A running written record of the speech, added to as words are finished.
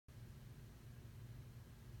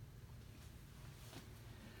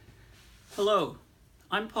Hello,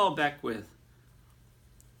 I'm Paul Beckwith.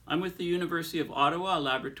 I'm with the University of Ottawa,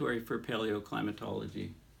 Laboratory for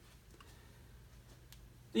Paleoclimatology.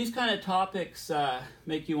 These kind of topics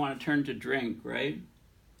make you want to turn to drink, right?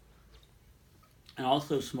 And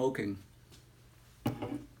also smoking.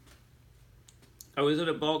 I was at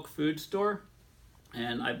a bulk food store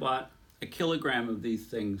and I bought a kilogram of these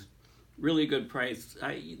things. Really good price.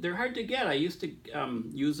 They're hard to get. I used to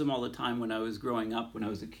use them all the time when I was growing up, when I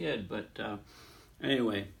was a kid. But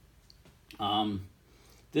anyway,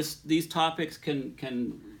 these topics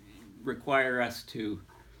can require us to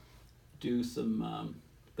do some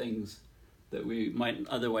things that we might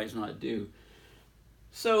otherwise not do.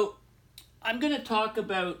 So I'm going to talk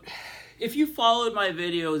about, if you followed my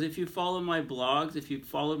videos, if you followed my blogs, if you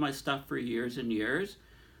followed my stuff for years and years,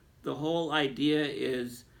 the whole idea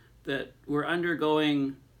is that we're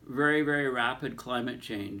undergoing very, very rapid climate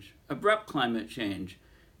change, abrupt climate change,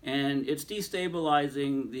 and it's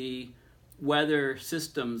destabilizing the weather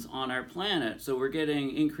systems on our planet. So we're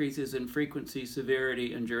getting increases in frequency,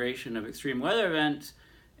 severity, and duration of extreme weather events,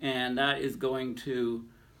 and that is going to,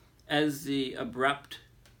 as the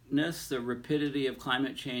abruptness, the rapidity of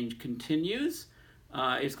climate change continues,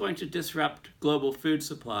 it's going to disrupt global food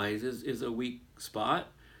supplies is a weak spot.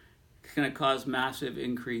 It's going to cause massive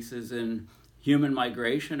increases in human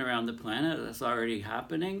migration around the planet. That's already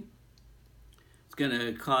happening. It's going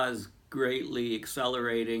to cause greatly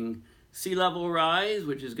accelerating sea level rise,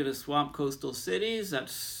 which is going to swamp coastal cities.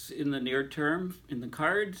 That's in the near term in the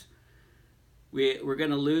cards. We're going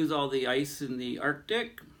to lose all the ice in the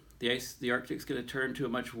Arctic. The Arctic's going to turn to a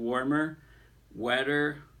much warmer,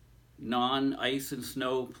 wetter, non-ice and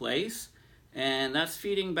snow place. And that's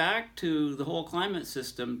feeding back to the whole climate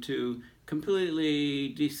system to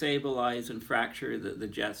completely destabilize and fracture the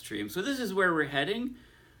jet stream. So this is where we're heading.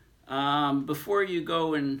 Before you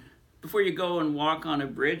go and walk on a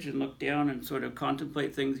bridge and look down and sort of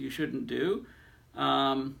contemplate things you shouldn't do,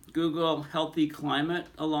 Google Healthy Climate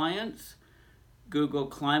Alliance, Google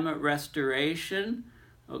Climate Restoration.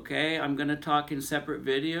 Okay, I'm going to talk in separate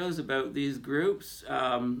videos about these groups,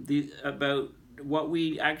 about what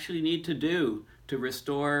we actually need to do to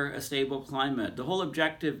restore a stable climate. The whole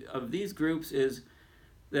objective of these groups is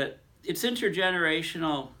that it's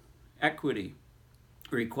intergenerational equity,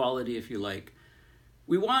 or equality if you like.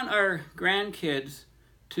 We want our grandkids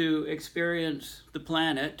to experience the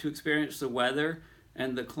planet, to experience the weather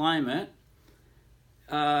and the climate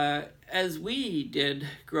as we did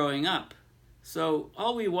growing up. So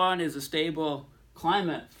all we want is a stable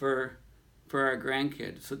climate for our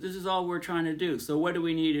grandkids. So this is all we're trying to do. So what do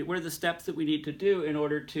we need? What are the steps that we need to do in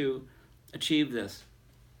order to achieve this?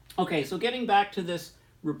 Okay, so getting back to this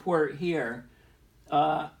report here,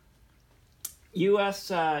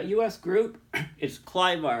 U.S. group is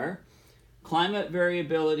CLIVAR, Climate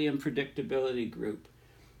Variability and Predictability Group.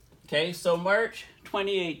 Okay, so March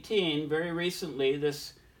 2018, very recently,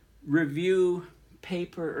 this review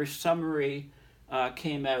paper or summary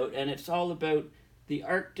came out, and it's all about the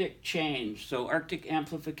Arctic change, so Arctic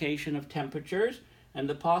amplification of temperatures and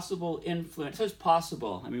the possible influence. It says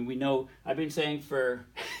possible. I mean, we know, I've been saying for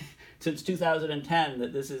since 2010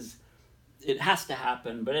 that it has to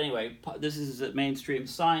happen. But anyway, this is mainstream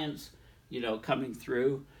science, coming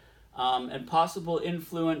through, and possible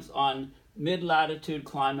influence on mid-latitude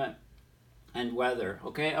climate and weather.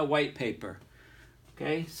 Okay, a white paper.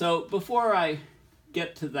 Okay, so before I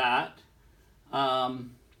get to that,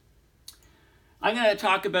 I'm going to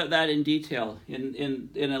talk about that in detail in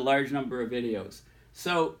a large number of videos.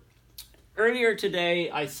 So earlier today,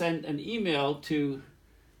 I sent an email to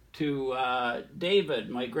David,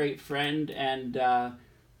 my great friend and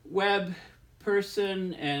web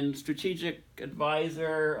person and strategic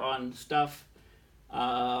advisor on stuff.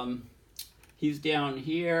 He's down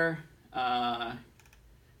here.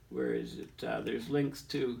 Where is it? There's links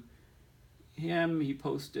to him. He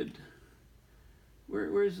posted.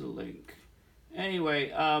 Where's the link?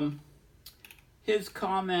 Anyway, his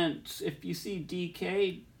comments, if you see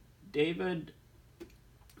DK, David,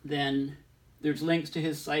 then there's links to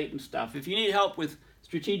his site and stuff. If you need help with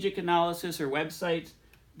strategic analysis or websites,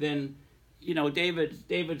 then,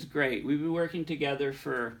 David's great. We've been working together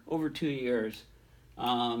for over 2 years.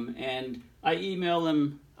 And I emailed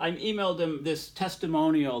him this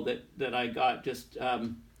testimonial that I got just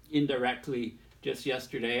indirectly just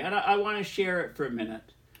yesterday. And I want to share it for a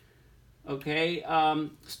minute. Okay,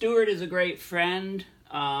 Stuart is a great friend.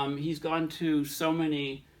 He's gone to so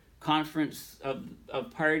many conference of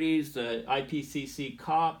parties, the IPCC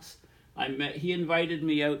COPs. He invited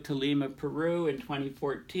me out to Lima, Peru in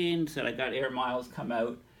 2014, said I got air miles, come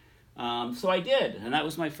out. So I did, and that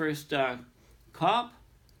was my first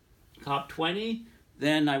COP20.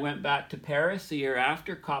 Then I went back to Paris the year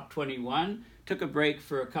after, COP21. Took a break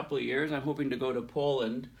for a couple of years. I'm hoping to go to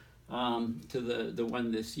Poland to the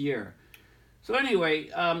one this year. So anyway,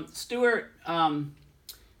 Stuart,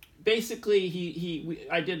 basically we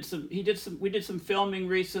did some filming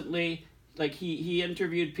recently. Like he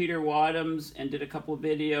interviewed Peter Wadhams and did a couple of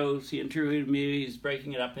videos. He interviewed me. He's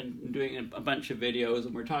breaking it up and doing a bunch of videos,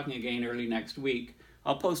 and we're talking again early next week.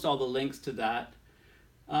 I'll post all the links to that.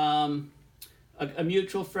 A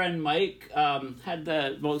mutual friend, Mike, had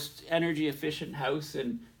the most energy efficient house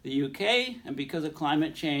in the UK, and because of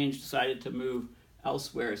climate change, decided to move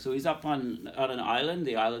elsewhere. So he's up on an island,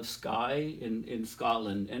 the Isle of Skye in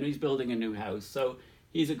Scotland, and he's building a new house. So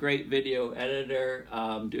he's a great video editor,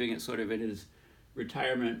 doing it sort of in his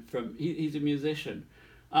retirement from, he's a musician.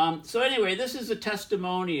 So anyway, this is a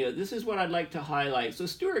testimonial. This is what I'd like to highlight. So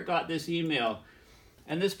Stuart got this email,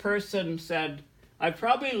 and this person said, I've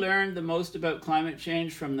probably learned the most about climate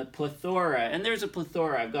change from the plethora, and there's a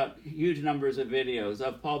plethora. I've got huge numbers of videos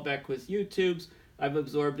of Paul Beckwith's YouTubes I've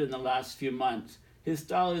absorbed in the last few months. His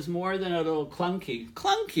style is more than a little clunky.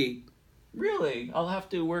 Clunky? Really? I'll have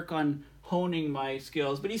to work on honing my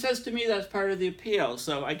skills. But he says to me that's part of the appeal,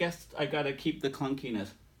 so I guess I gotta keep the clunkiness.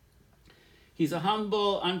 He's a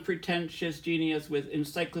humble, unpretentious genius with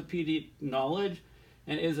encyclopedic knowledge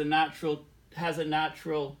and has a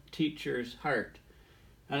natural teacher's heart.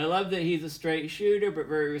 And I love that he's a straight shooter, but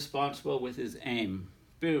very responsible with his aim.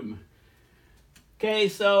 Boom. Okay,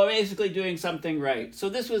 so basically doing something right. So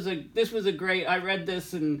this was a great, I read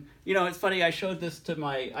this, and you know, it's funny, I showed this to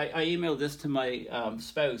I emailed this to my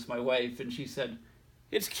spouse, my wife, and she said,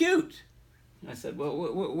 it's cute. I said, well,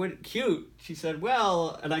 what cute? She said,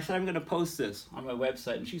 well, and I said, I'm going to post this on my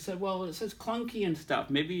website. And she said, well, it says clunky and stuff.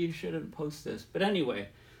 Maybe you shouldn't post this. But anyway,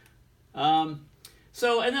 and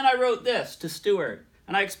then I wrote this to Stuart.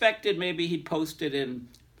 And I expected maybe he'd post it in,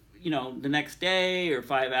 you know, the next day or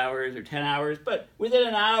 5 hours or 10 hours. But within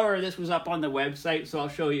an hour, this was up on the website, so I'll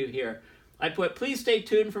show you here. I put, please stay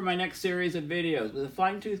tuned for my next series of videos. With a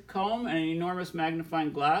fine-tooth comb and an enormous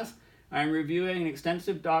magnifying glass, I am reviewing an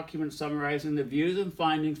extensive document summarizing the views and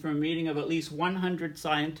findings from a meeting of at least 100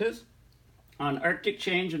 scientists on Arctic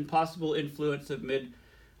change and possible influence of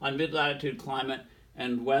mid-latitude climate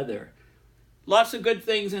and weather. Lots of good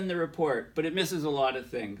things in the report, but it misses a lot of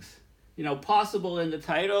things. You know, possible in the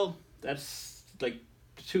title, that's like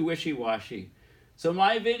too wishy-washy. So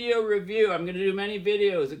my video review, I'm going to do many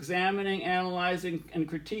videos examining, analyzing, and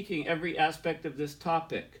critiquing every aspect of this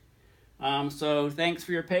topic. So thanks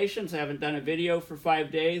for your patience. I haven't done a video for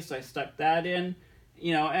 5 days, so I stuck that in.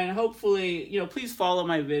 You know, and hopefully, you know, please follow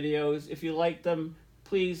my videos. If you like them,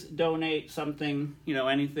 please donate something, you know,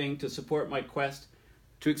 anything to support my quest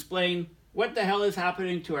to explain what the hell is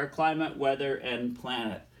happening to our climate, weather, and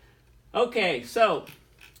planet. Okay, so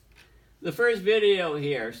the first video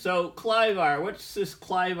here. So CLIVAR, what's this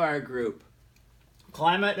CLIVAR group?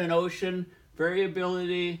 Climate and Ocean,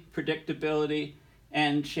 Variability, Predictability,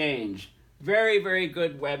 and Change. Very, very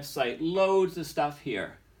good website. Loads of stuff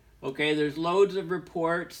here. Okay, there's loads of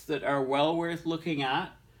reports that are well worth looking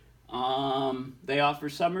at. They offer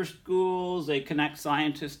summer schools, they connect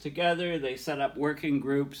scientists together, they set up working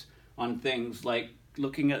groups on things like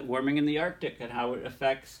looking at warming in the Arctic and how it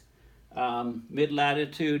affects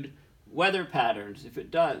mid-latitude weather patterns, if it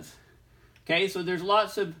does. Okay, so there's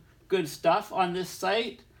lots of good stuff on this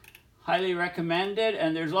site. Highly recommended,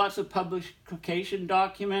 and there's lots of publication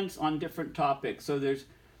documents on different topics. So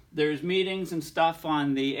there's meetings and stuff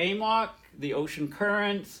on the AMOC, the ocean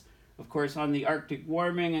currents, of course on the Arctic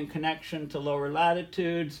warming and connection to lower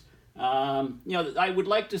latitudes. You know, I would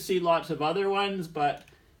like to see lots of other ones, but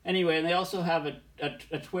anyway, and they also have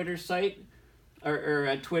a Twitter site or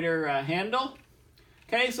a Twitter handle.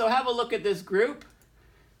 Okay, so have a look at this group.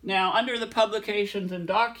 Now, under the publications and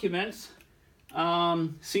documents,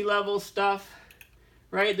 sea level stuff,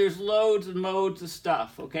 right? There's loads and loads of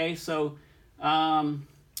stuff, okay? So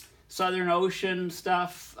Southern Ocean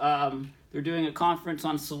stuff, they're doing a conference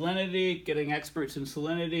on salinity, getting experts in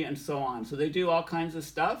salinity, and so on. So they do all kinds of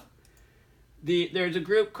stuff. There's a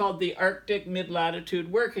group called the Arctic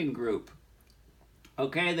Mid-Latitude Working Group.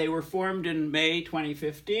 Okay, they were formed in May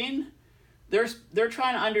 2015. They're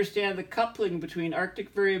trying to understand the coupling between Arctic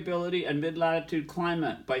variability and mid-latitude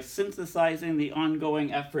climate by synthesizing the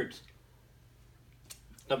ongoing efforts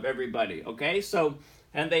of everybody. Okay, so,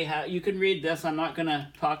 and you can read this. I'm not going to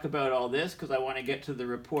talk about all this because I want to get to the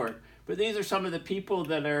report. But these are some of the people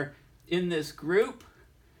that are in this group.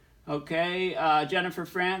 Okay, Jennifer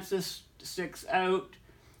Francis sticks out.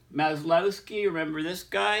 Maslowski, remember this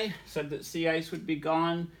guy, said that sea ice would be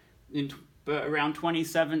gone in around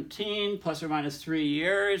 2017, plus or minus 3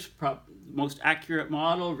 years. Most accurate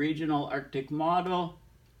model, regional Arctic model.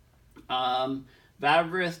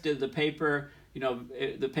 Vavris did the paper,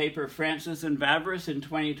 the paper Francis and Vavris in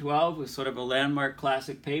 2012 was sort of a landmark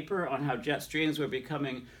classic paper on how jet streams were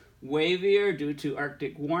becoming wavier due to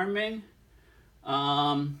Arctic warming.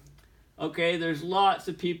 Okay, there's lots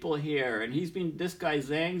of people here, and this guy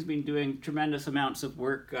Zhang's been doing tremendous amounts of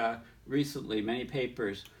work recently, many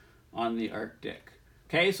papers on the Arctic.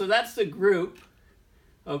 Okay, so that's the group,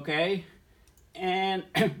 okay, and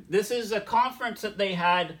this is a conference that they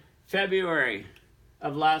had February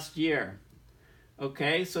of last year.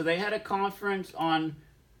 Okay, so they had a conference on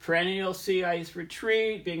perennial sea ice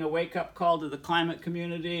retreat, being a wake-up call to the climate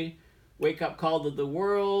community, wake-up call to the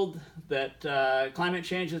world, that climate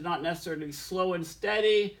change is not necessarily slow and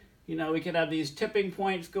steady. We could have these tipping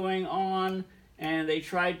points going on, and they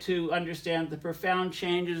tried to understand the profound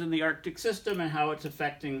changes in the Arctic system and how it's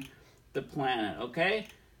affecting the planet, okay?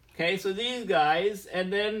 Okay, so these guys,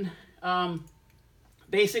 and then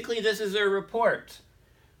basically this is their report,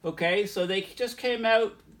 okay? So they just came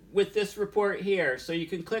out with this report here. So you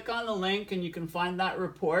can click on the link and you can find that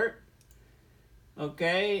report.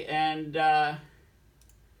 Okay, and not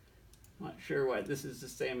sure why this is the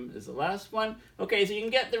same as the last one. Okay, so you can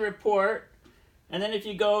get the report, and then if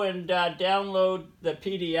you go and download the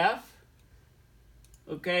PDF,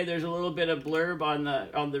 okay, there's a little bit of blurb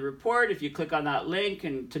on the report. If you click on that link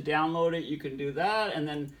and to download it, you can do that. And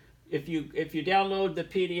then if you download the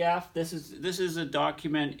PDF, this is a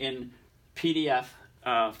document in PDF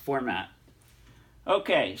format.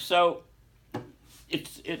 Okay, so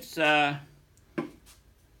it's it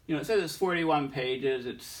says it's 41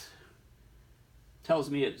 pages. Tells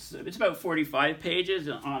me it's about 45 pages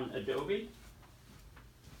on Adobe.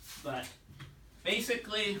 But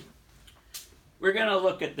basically, we're gonna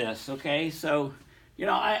look at this, okay? So,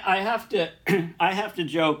 I have to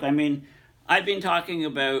joke. I mean, I've been talking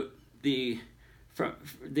about the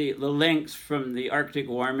links from the Arctic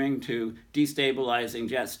warming to destabilizing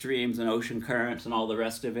jet streams and ocean currents and all the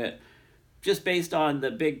rest of it. Just based on the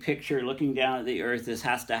big picture, looking down at the Earth, this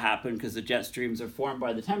has to happen because the jet streams are formed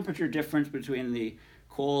by the temperature difference between the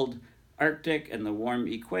cold Arctic and the warm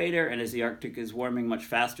equator. And as the Arctic is warming much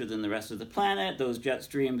faster than the rest of the planet, those jet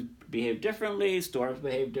streams behave differently, storms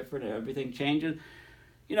behave differently, everything changes.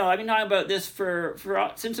 I've been talking about this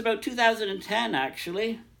since about 2010,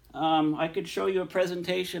 actually. I could show you a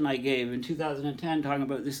presentation I gave in 2010 talking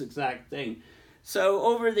about this exact thing. So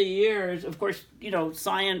over the years, of course,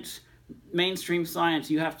 science, mainstream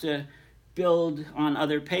science, you have to build on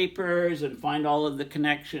other papers and find all of the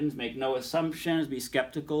connections, make no assumptions, be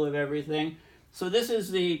skeptical of everything. So this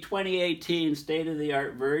is the 2018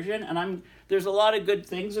 state-of-the-art version, and there's a lot of good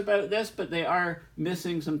things about this, but they are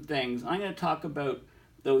missing some things. I'm going to talk about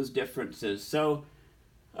those differences. So,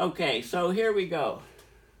 okay, so here we go.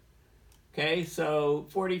 Okay, so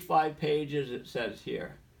 45 pages it says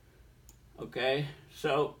here. Okay,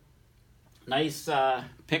 so nice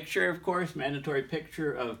picture, of course, mandatory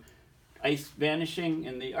picture of ice vanishing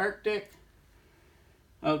in the Arctic.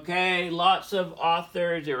 Okay, lots of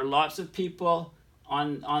authors. There were lots of people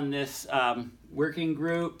on this working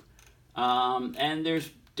group. And there's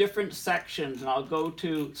different sections, and I'll go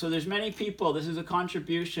to... So there's many people. This is a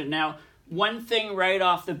contribution. Now, one thing right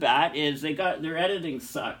off the bat is their editing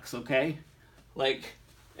sucks, okay? Like,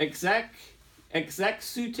 executive...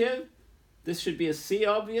 This should be a C,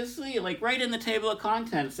 obviously. Like, right in the table of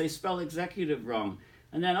contents, they spell executive wrong.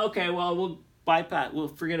 And then, okay, well, we'll bypass. We'll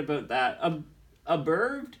forget about that.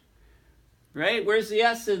 Aberved? Right? Where's the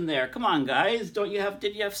S in there? Come on, guys. Did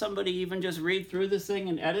you have somebody even just read through this thing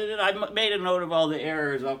and edit it? I made a note of all the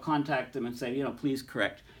errors. I'll contact them and say, please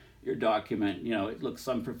correct your document. It looks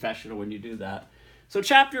unprofessional when you do that. So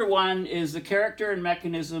chapter 1 is the character and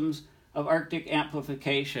mechanisms of Arctic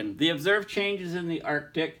amplification. The observed changes in the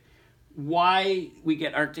Arctic. Why we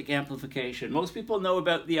get Arctic amplification. Most people know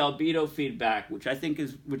about the albedo feedback, which I think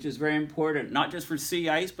is very important, not just for sea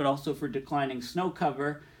ice, but also for declining snow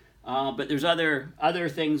cover. But there's other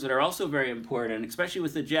things that are also very important, especially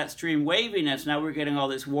with the jet stream waviness. Now we're getting all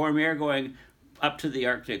this warm air going up to the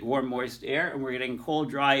Arctic, warm, moist air, and we're getting cold,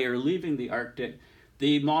 dry air leaving the Arctic.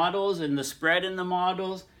 The models and the spread in the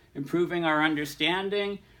models, improving our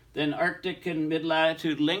understanding. Then Arctic and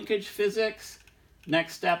mid-latitude linkage physics.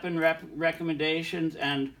 Next step in recommendations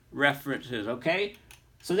and references, okay?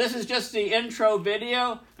 So this is just the intro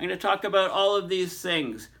video. I'm going to talk about all of these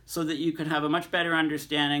things so that you can have a much better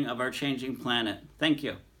understanding of our changing planet. Thank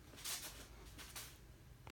you.